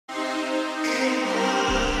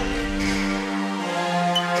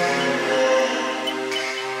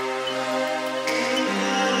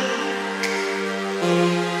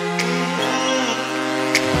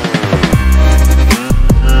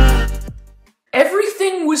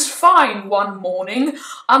fine one morning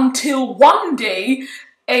until one day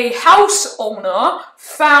a house owner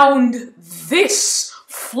found this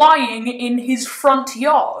flying in his front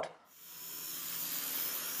yard.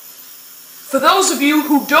 For those of you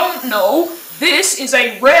who don't know, this is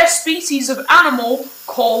a rare species of animal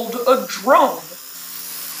called a drone.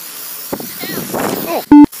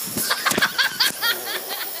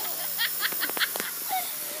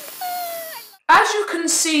 As you can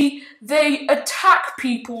see, they attack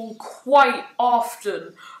people quite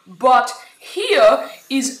often, but here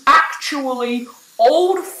is actually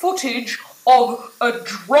old footage of a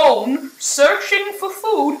drone searching for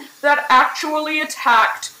food that actually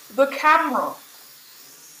attacked the camera.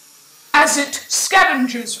 As it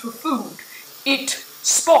scavenges for food, it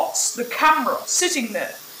spots the camera sitting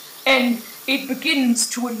there, and it begins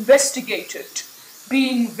to investigate it,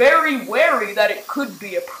 being very wary that it could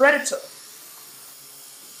be a predator.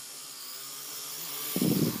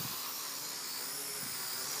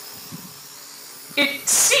 It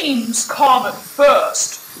seems calm at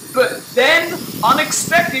first, but then,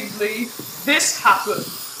 unexpectedly, this happened.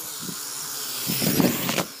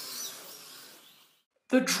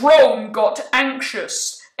 The drone got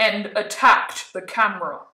anxious and attacked the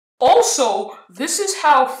camera. Also, this is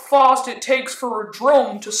how fast it takes for a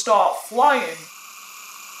drone to start flying.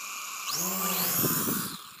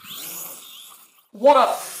 What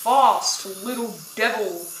a fast little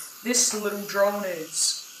devil this little drone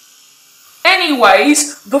is.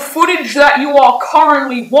 Anyways, the footage that you are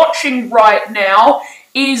currently watching right now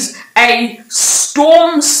is a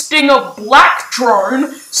Storm Stinger black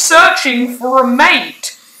drone searching for a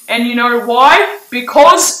mate. And you know why?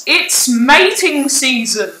 Because it's mating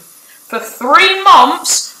season. For 3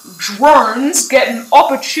 months, drones get an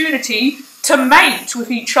opportunity to mate with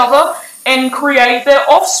each other and create their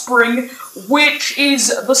offspring, which is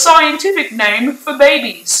the scientific name for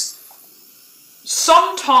babies.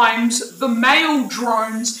 Sometimes the male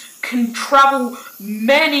drones can travel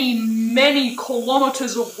many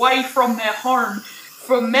kilometers away from their home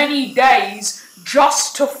for many days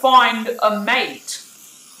just to find a mate.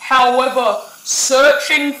 However,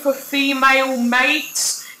 searching for female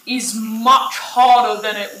mates is much harder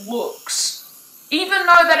than it looks. Even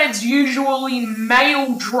though that it's usually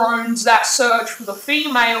male drones that search for the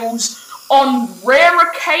females, on rare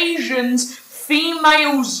occasions,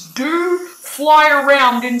 females do fly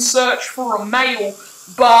around in search for a male,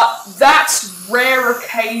 but that's rare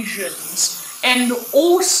occasions. And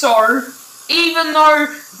also, even though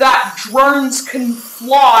that drones can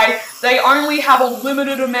fly, they only have a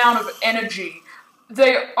limited amount of energy.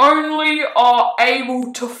 They only are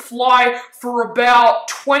able to fly for about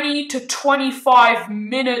 20 to 25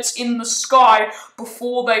 minutes in the sky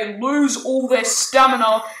before they lose all their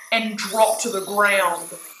stamina and drop to the ground.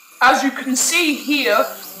 As you can see here,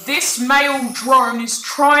 this male drone is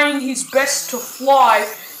trying his best to fly,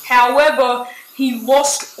 however, he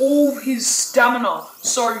lost all his stamina,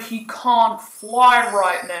 so he can't fly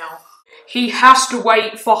right now. He has to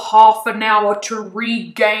wait for half an hour to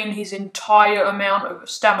regain his entire amount of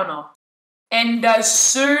stamina. And as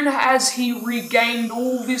soon as he regained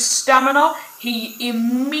all his stamina, he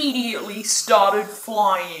immediately started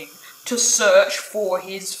flying to search for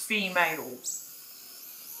his females.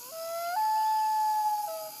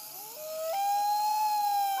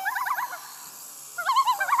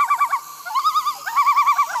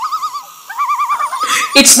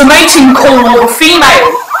 It's the mating call of a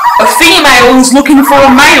female. A female is looking for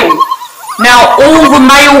a male. Now all the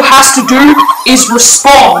male has to do is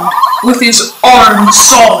respond with his own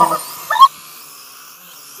song.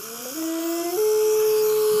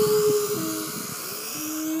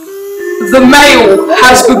 The male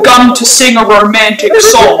has begun to sing a romantic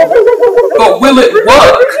song, but will it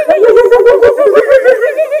work?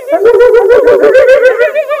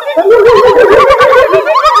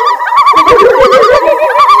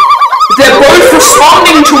 They're both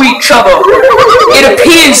responding to each other. It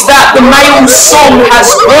appears that the male's song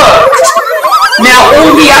has worked. Now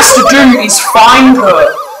all he has to do is find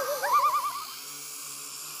her.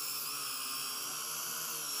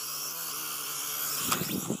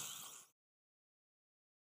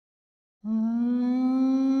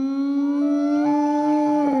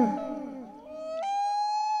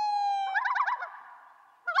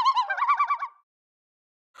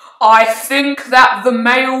 I think that the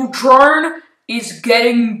male drone is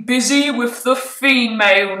getting busy with the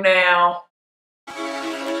female now.